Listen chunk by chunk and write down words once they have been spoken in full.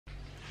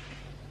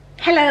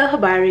Hello,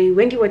 Habari,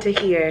 Wendy Water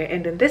here,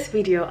 and in this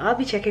video I'll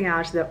be checking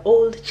out the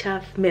old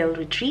chaff mill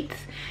retreats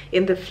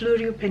in the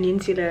Fleurieu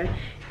Peninsula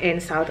in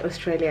South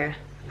Australia.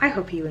 I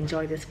hope you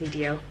enjoy this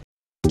video.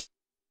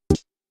 3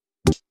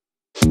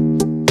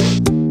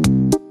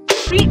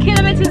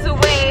 kilometers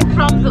away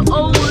from the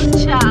old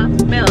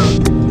chaff mill,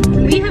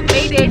 we have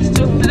made it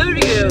to Fleurieu.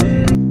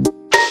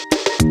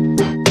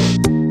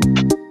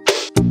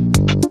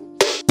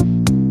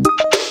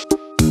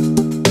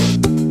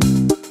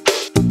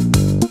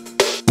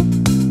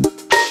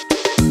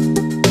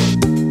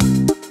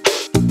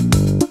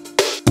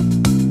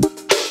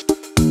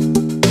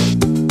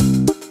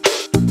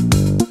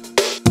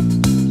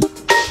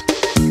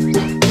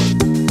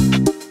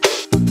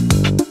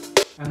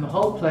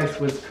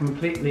 Was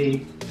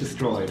completely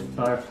destroyed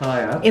by a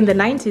fire. In the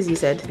 90s, you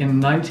said? In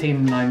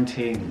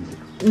 1919.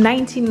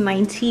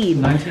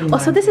 1919. Oh,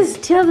 so this is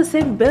still the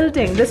same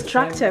building, this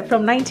structure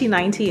from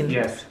 1919.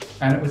 Yes,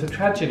 and it was a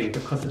tragedy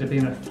because it had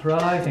been a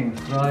thriving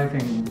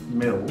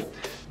mill,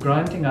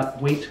 grinding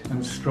up wheat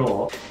and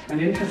straw.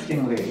 And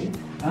interestingly,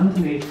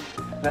 underneath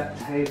that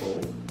table,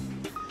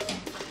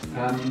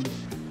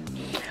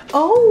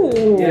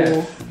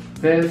 yes,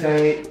 there's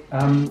a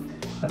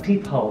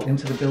peephole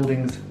into the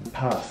building's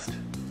past.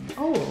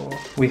 Oh.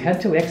 We had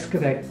to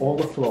excavate all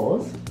the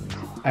floors,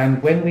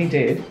 and when we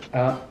did,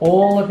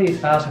 all of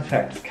these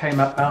artifacts came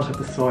up out of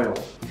the soil.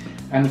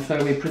 And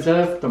so we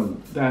preserved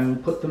them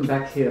and put them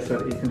back here so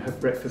that you can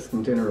have breakfast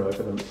and dinner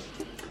over them.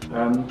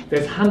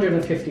 There's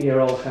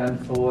 150-year-old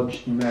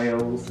hand-forged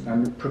nails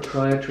and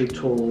proprietary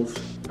tools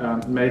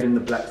made in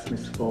the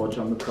blacksmith's forge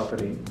on the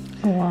property.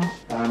 Oh, wow.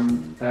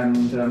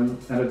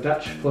 And a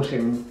Dutch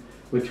footing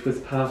which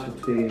was part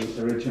of the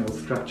original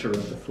structure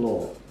of the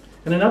floor.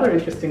 And another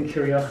interesting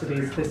curiosity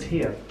is this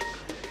here.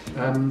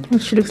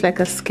 She looks like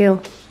a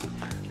scale.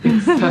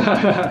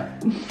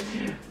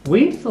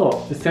 We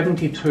thought the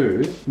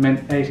 72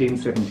 meant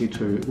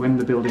 1872 when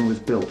the building was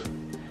built.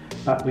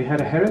 But we had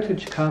a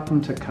heritage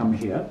carpenter come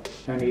here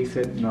and he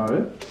said,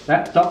 no,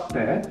 that dot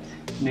there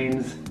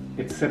means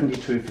it's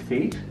 72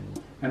 feet.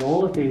 And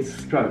all of these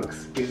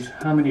strokes is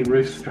how many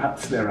roof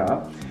struts there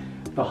are.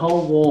 The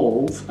whole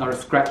walls are a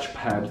scratch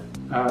pad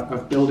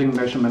of building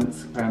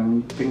measurements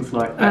and things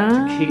like that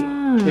to keep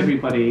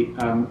everybody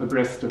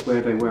abreast of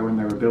where they were when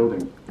they were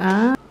building.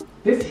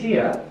 This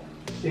here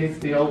is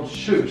the old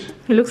chute.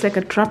 It looks like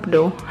a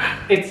trapdoor.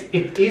 It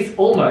is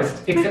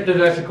almost, except the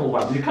vertical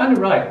one. You're kind of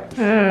right.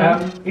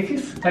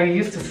 They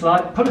used to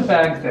put a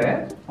bag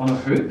there on a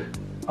hoop,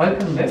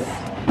 open this.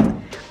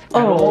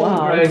 Oh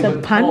wow, it's a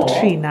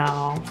pantry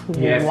now.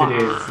 Yes, wow.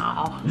 It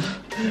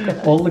is.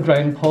 All the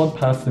grain poured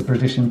past the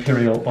British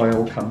Imperial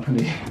Oil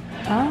Company.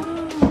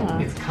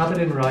 It's covered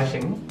in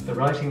writing. The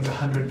writing's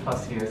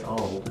 100+ years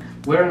old.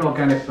 We're an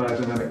organic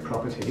biodynamic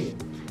property.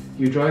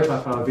 You drove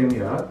up our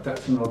vineyard,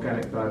 that's an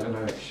organic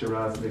biodynamic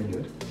Shiraz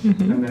vineyard.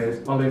 And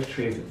there's olive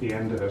trees at the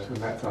end of it, and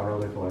that's our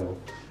olive oil.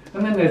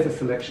 And then there's a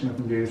selection of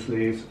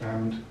mueslis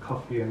and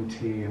coffee and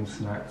tea and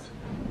snacks.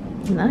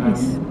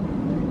 Nice.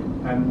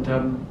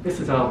 This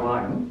is our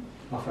wine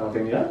off our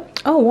vineyard.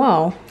 Oh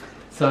wow.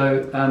 So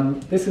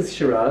this is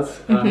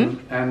Shiraz,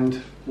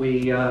 and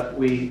we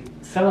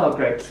sell our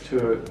grapes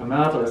to a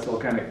marvellous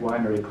organic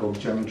winery called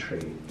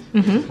Tree,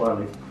 which is why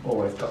we've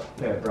always got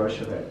their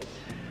brochure there.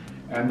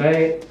 And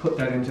they put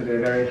that into their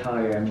very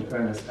high-end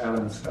Ernest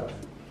Allen stuff.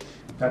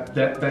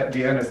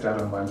 The Ernest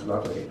Allen wine's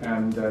lovely,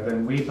 and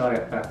then we buy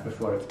it back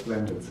before it's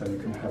blended, so you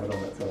can have it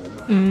on its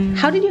own.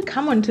 How did you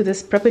come onto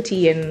this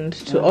property and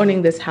to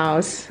owning this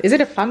house? Is it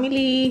a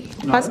family,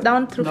 passed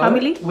down through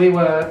family? We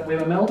were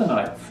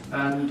Melbourneites,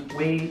 and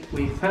we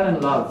fell in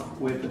love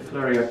with the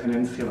Fleurieu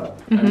Peninsula,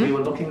 and we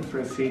were looking for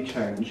a sea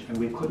change, and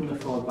we couldn't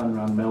afford one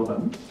around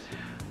Melbourne.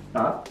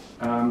 But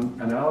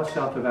an hour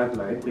south of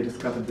Adelaide, we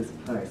discovered this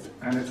place,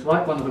 and it's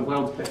like one of the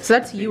world's best. So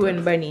that's you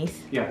and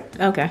Bernice? Yeah.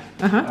 Okay.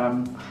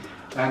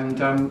 And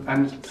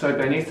so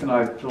Bernice and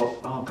I thought,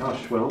 oh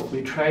gosh, well,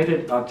 we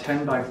traded our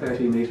 10 by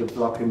 30 metre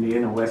block in the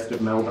inner west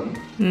of Melbourne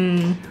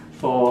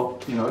for,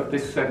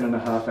 this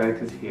 7.5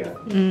 acres here.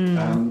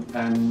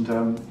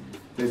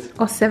 There's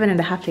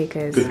 7.5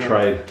 acres. Good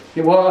trade.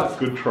 It was.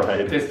 Good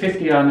trade. There's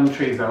 50 almond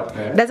trees out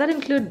there. Does that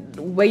include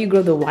where you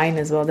grow the wine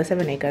as well, the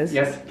 7 acres?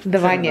 Yes. The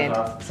vineyard.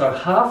 So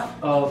half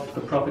of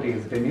the property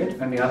is vineyard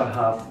and the other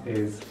half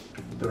is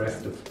the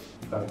rest of the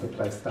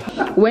place.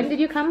 When did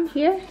you come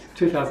here?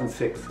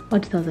 2006. Oh,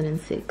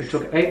 2006. It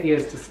took 8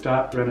 years to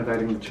start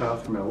renovating the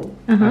chaff mill.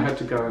 I had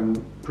to go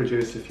and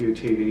produce a few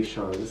TV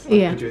shows.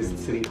 I produced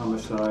City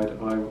Homicide.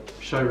 I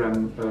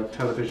show-ran a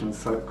television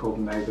soap called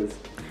Neighbours.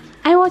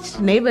 I watched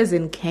Neighbours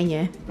in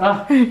Kenya.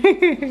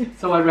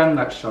 So I ran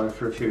that show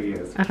for a few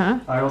years.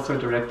 I also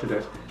directed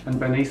it, and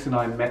Bernice and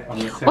I met on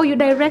the set. Oh, you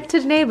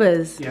directed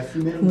Neighbours? Yes.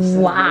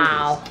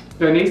 Wow.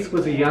 Bernice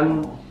was a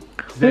young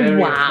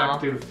very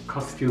attractive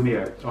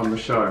costumier on the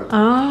show.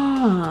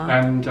 Ah.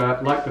 And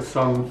like the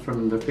song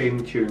from the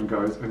theme tune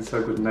goes, when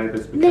so good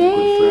neighbours become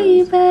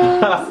good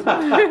friends.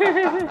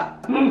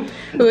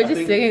 We were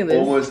just singing this.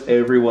 Almost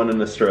everyone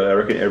in Australia, I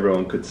reckon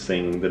everyone could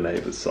sing the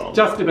Neighbours song.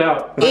 Just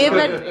about.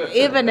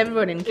 Even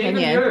everyone in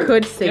Kenya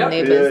could sing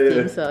Neighbours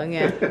theme song,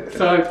 yeah.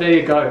 So there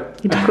you go.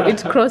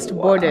 It crossed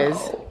borders.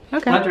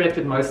 Okay. I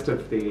directed most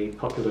of the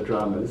popular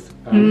dramas.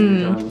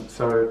 And,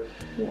 so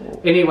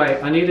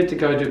anyway, I needed to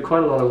go do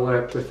quite a lot of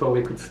work before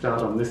we could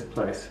start on this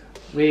place.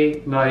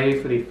 We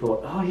naively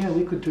thought, oh yeah,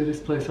 we could do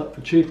this place up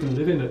for cheap and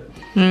live in it.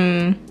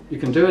 You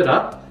can do it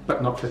up,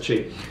 but not for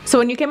cheap. So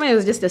when you came in, it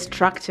was just a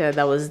structure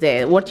that was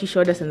there, what you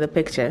showed us in the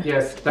picture.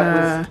 Yes,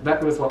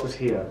 that was what was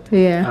here.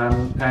 Yeah.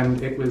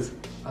 And it was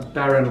a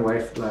barren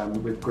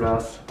wasteland with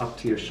grass up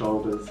to your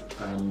shoulders.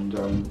 And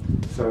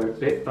so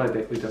bit by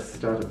bit we just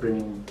started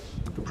bringing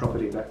the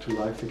property back to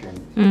life again.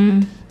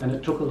 And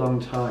it took a long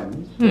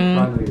time, but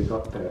finally we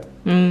got there.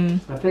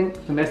 I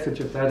think the message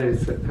of that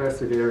is that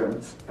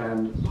perseverance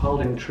and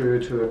holding true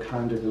to a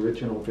kind of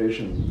original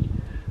vision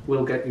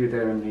will get you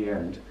there in the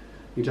end.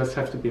 You just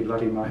have to be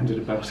bloody minded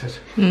about it.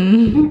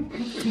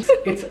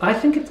 I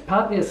think it's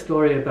partly a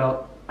story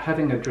about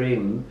having a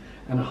dream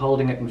and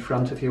holding it in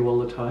front of you all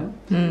the time.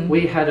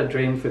 We had a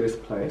dream for this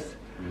place,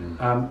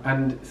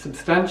 and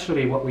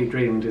substantially what we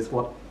dreamed is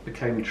what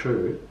became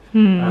true.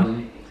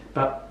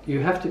 But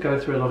you have to go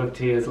through a lot of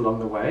tears along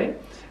the way.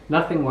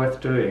 Nothing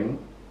worth doing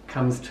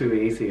comes too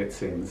easy, it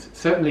seems.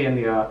 Certainly in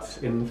the arts,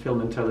 in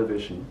film and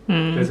television,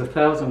 there's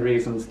 1,000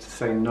 reasons to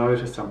say no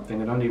to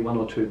something and only 1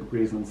 or 2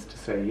 reasons to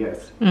say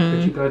yes.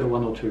 But you go to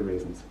 1 or 2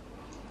 reasons.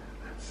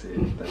 That's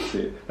it. That's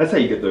it. That's how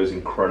you get that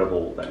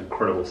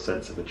incredible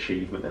sense of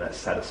achievement and that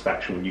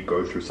satisfaction when you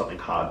go through something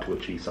hard to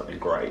achieve something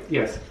great.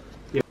 Yes.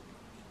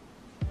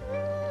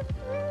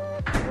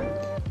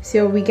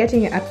 So we're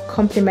getting a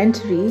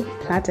complimentary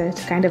platter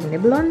to kind of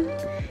nibble on,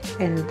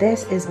 and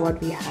this is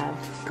what we have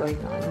going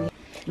on.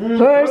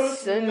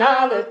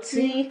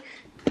 Personality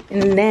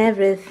and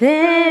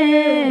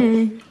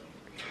everything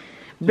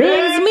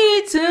brings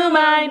me to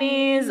my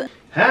knees.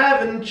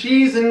 Having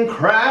cheese and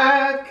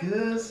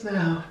crackers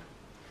now,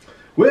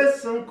 with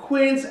some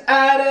quince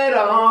added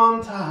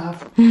on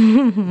top.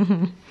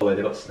 Oh,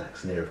 they got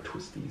snacks in there of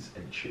twisties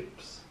and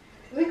chips.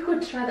 We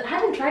could try that. I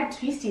haven't tried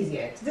twisties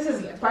yet. This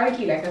is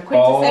apparently like a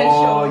quintessential.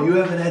 Oh, you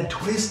haven't had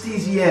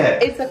twisties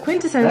yet. It's a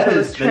quintessential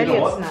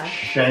Australian snack.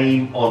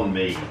 Shame on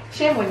me.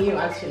 Shame on you,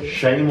 actually.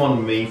 Shame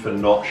on me for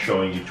not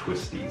showing you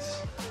twisties.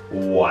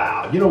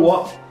 Wow. You know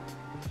what?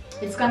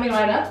 It's coming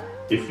right up.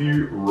 If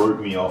you wrote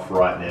me off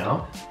right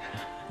now,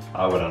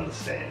 I would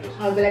understand.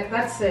 I'll be like,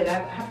 that's it.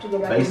 I have to go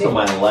back. Based on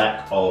my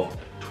lack of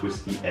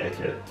twisty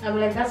etiquette. I'll be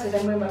like, that's it.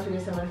 I'm going back to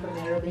get someone from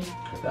Nairobi.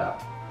 Like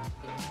that.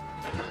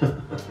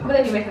 But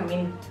then you make a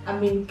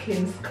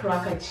Minkins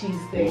cracker cheese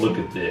thing. Look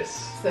at this.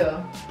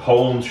 So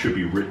poems should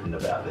be written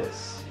about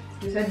this.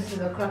 You said this is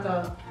a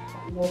cracker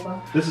whopper.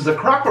 This is a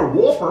cracker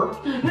whopper.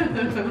 I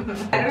don't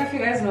know if you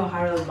guys know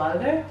Harold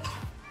Balder.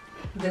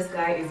 This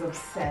guy is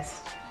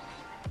obsessed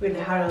with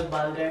Harold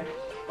Balder.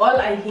 All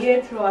I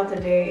hear throughout the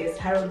day is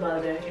Harold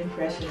Balder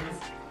impressions.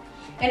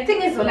 And the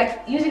thing is,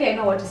 like, usually I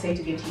know what to say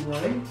to get you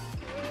going.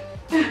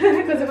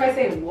 Because if I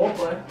say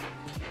whopper,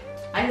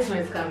 I just know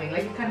it's coming,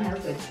 like you can't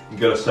help it. You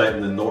gotta say it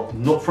in the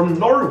not from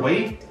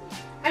Norway.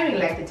 I really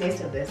like the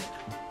taste of this.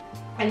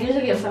 And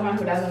usually I'm someone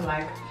who doesn't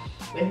like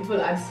when people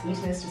add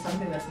sweetness to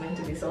something that's meant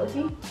to be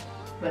salty.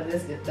 But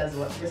this does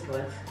work, this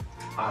works.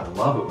 I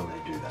love it when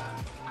they do that.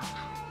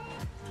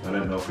 I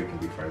don't know if we can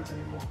be friends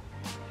anymore.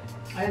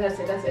 I think that's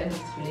it, that's the end of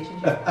this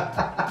relationship.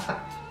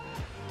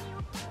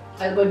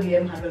 I'll go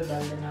DM Harold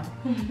Balder now.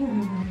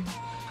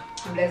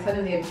 I'm like,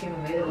 suddenly I became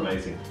available.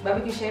 Amazing.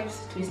 Barbecue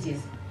shapes,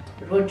 twisties.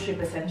 Road trip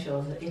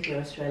essentials if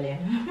you're Australian.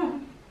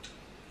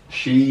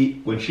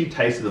 When she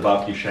tasted the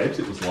barbecue shapes,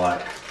 it was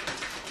like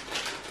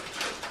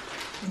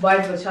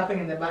birds were chopping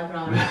in the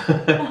background.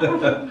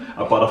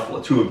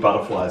 Two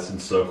butterflies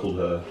encircled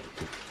her,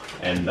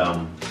 and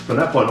from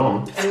that point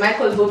on. And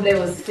Michael Bublé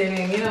was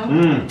singing, you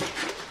know.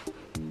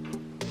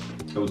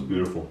 It was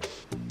beautiful.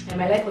 And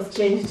my life was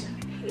changed.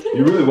 It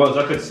really was.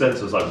 I could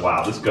sense. I was like,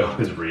 wow, this girl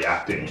is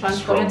reacting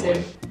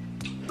strongly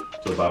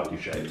to the barbecue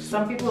shapes.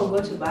 Some people will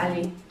go to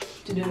Bali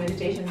to do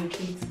meditation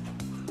retreats.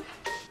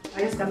 I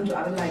just come to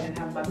Adelaide and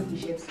have barbecue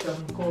shapes from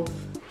cold.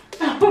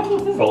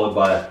 Followed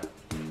by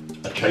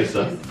a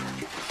chaser,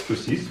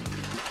 twisties.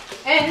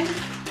 And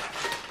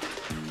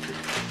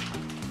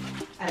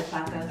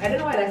alpaca. I don't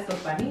know why that's so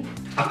funny.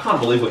 I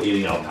can't believe we're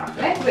eating alpaca.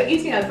 Like we're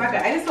eating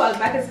alpaca. I just saw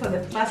alpacas for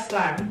the first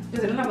time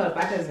because I don't have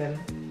alpacas in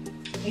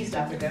East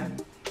Africa.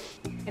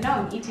 And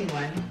now I'm eating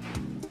one.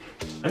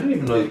 I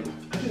didn't know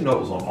it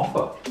was on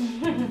offer.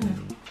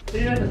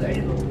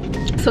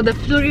 So the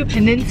Fleurieu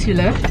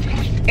Peninsula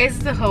is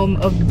the home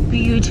of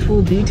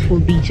beautiful, beautiful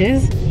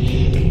beaches.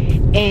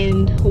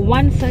 And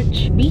one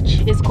such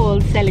beach is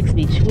called Selix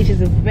Beach, which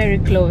is very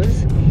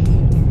close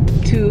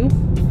to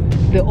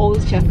the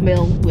old Chaff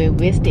Mill where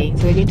we're staying.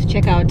 So we're going to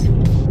check out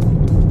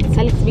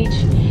Selix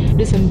Beach,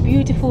 do some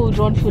beautiful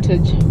drone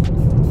footage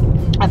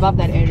I love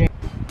that area.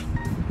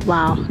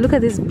 Wow, look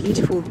at these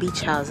beautiful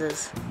beach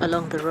houses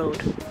along the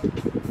road.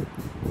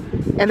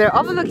 And they're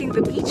overlooking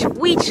the beach,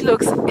 which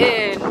looks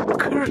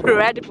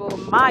incredible.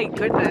 My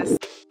goodness.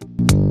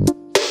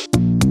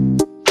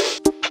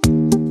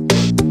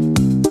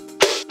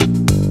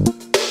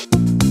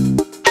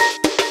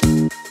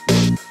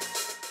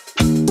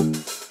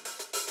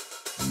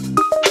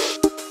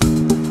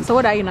 So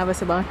what are you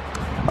nervous about?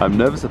 I'm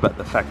nervous about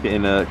the fact that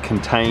in a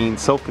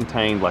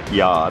self-contained like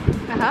yard,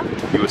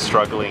 you were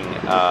struggling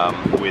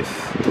with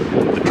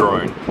the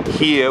drone.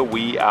 Here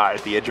we are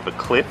at the edge of a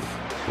cliff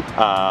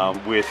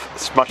with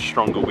much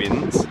stronger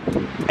winds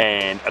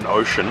and an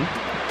ocean,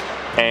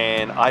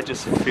 and I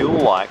just feel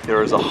like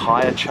there is a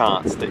higher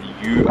chance that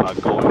you are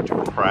going to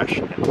crash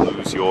and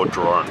lose your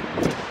drone.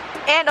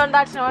 And on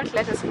that note,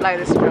 let us fly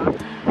this drone.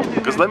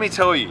 Because let me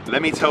tell you.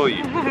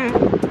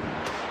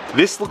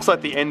 This looks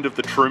like the end of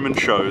the Truman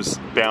Show's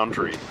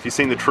boundary. If you've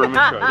seen the Truman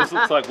Show, this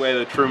looks like where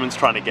the Truman's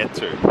trying to get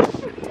to.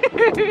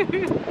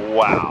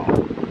 Wow.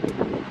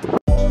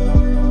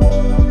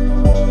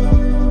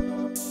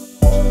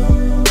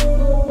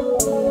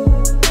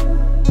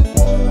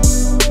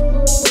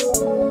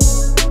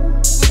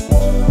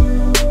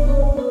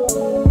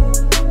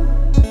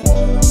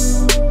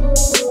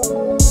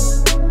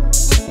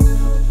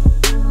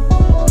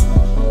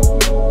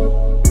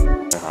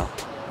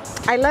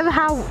 I love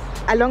how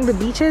along the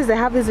beaches they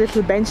have these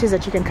little benches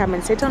that you can come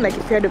and sit on, like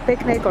if you're at a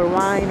picnic or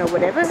wine or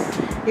whatever,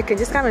 you can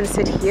just come and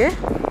sit here.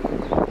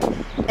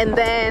 And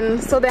then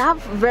so they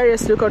have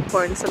various lookout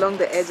points along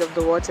the edge of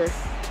the water,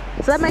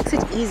 so that makes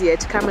it easier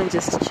to come and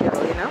just chill,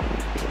 you know.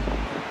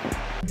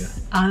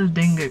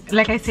 Aldinga,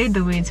 like I said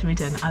the way it's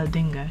written,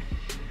 Aldinga,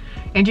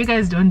 and you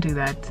guys don't do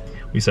that.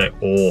 We say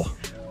or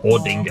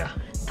dinga.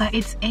 But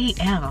it's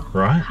A-L.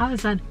 Right. How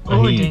is that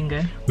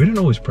Aldinga? We don't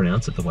always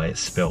pronounce it the way it's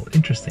spelled.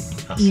 Interesting,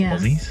 us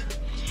Aussies.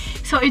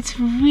 So it's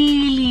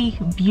really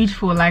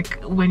beautiful,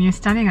 like when you're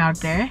standing out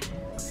there,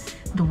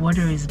 the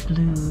water is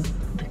blue,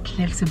 the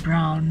cliffs are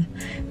brown,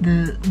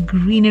 the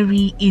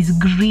greenery is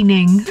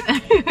greening.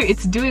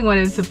 It's doing what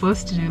it's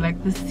supposed to do,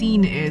 like the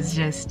scene is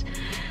just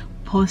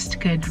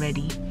postcard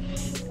ready.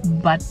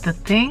 But the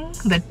thing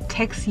that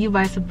takes you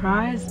by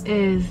surprise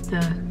is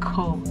the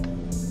cold.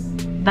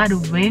 That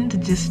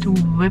wind just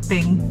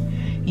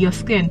whipping your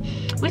skin,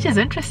 which is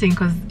interesting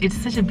because it's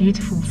such a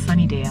beautiful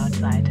sunny day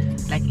outside.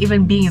 Like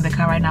even being in the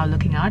car right now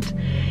looking out,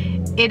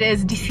 it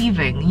is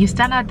deceiving. You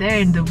stand out there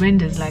and the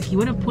wind is like you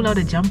want to pull out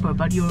a jumper,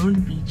 but you're on the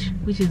beach,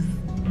 which is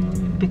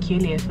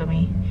peculiar for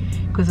me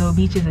because our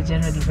beaches are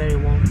generally very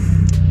warm.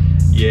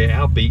 Yeah,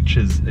 our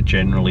beaches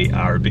generally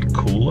are a bit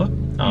cooler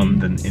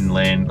than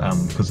inland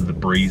because of the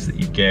breeze that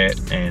you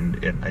get,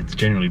 and it's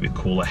generally a bit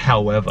cooler.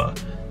 However,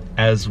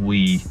 as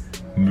we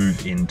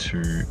move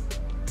into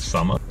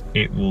summer,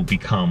 it won't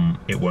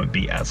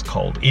be as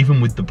cold. Even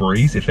with the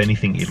breeze, if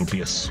anything, it'll be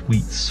a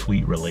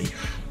sweet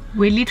relief.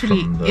 We're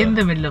literally in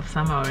the middle of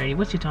summer already.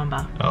 What you talking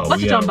about? Oh,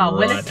 what you talking about,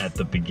 right Willis? at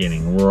the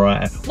beginning,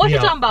 right? What you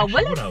talking about,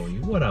 Willis?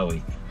 What are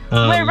we?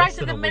 We're right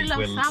in the middle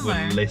of summer.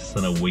 We're less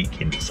than a week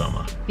into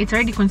summer. It's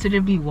already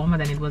considerably warmer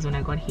than it was when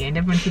I got here, and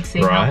everyone keeps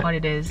saying how hot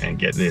it is. And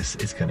get this,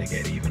 it's gonna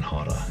get even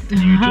hotter.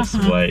 You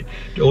just wait.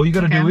 All you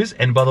gotta do is,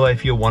 and by the way,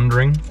 if you're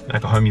wondering, back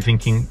at home you're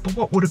thinking, but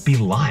what would it be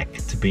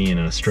like to be in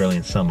an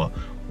Australian summer?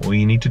 All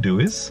you need to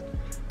do is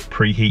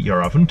preheat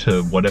your oven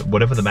to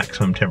whatever the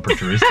maximum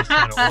temperature is, just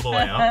turn it all the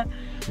way up.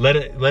 Let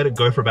it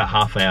go for about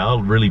half an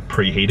hour, really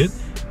preheat it,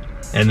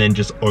 and then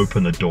just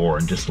open the door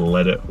and just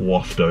let it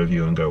waft over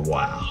you and go,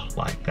 wow,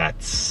 like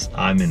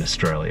I'm in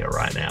Australia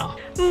right now.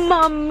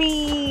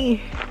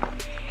 Mommy,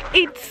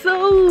 it's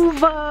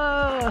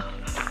over.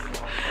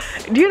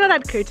 Do you know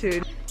that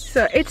cartoon?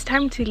 So it's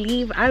time to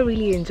leave. I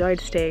really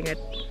enjoyed staying at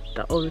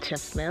the old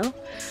Chef's Mill.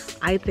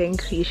 I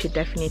think you should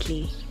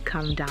definitely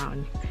come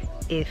down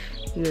if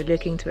you're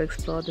looking to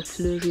explore the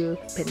Fleurieu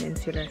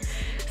Peninsula.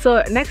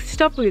 So next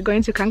stop, we're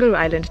going to Kangaroo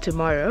Island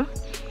tomorrow,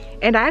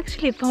 and I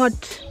actually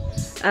thought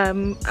I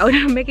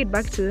would make it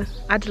back to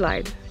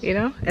Adelaide, you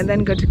know, and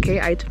then go to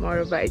KI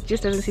tomorrow, but it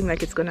just doesn't seem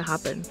like it's gonna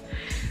happen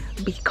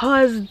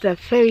because the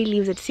ferry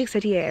leaves at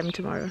 6:30 a.m.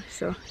 tomorrow,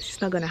 so it's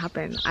just not gonna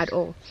happen at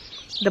all.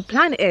 The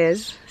plan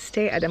is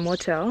stay at a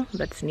motel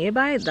that's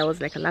nearby. That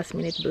was like a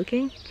last-minute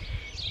booking,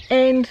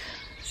 and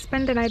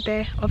spend the night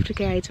there, off to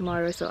KI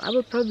tomorrow. So I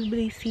will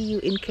probably see you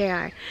in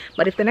KI,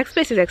 but if the next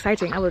place is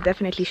exciting, I will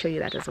definitely show you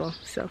that as well.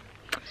 So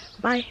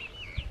bye.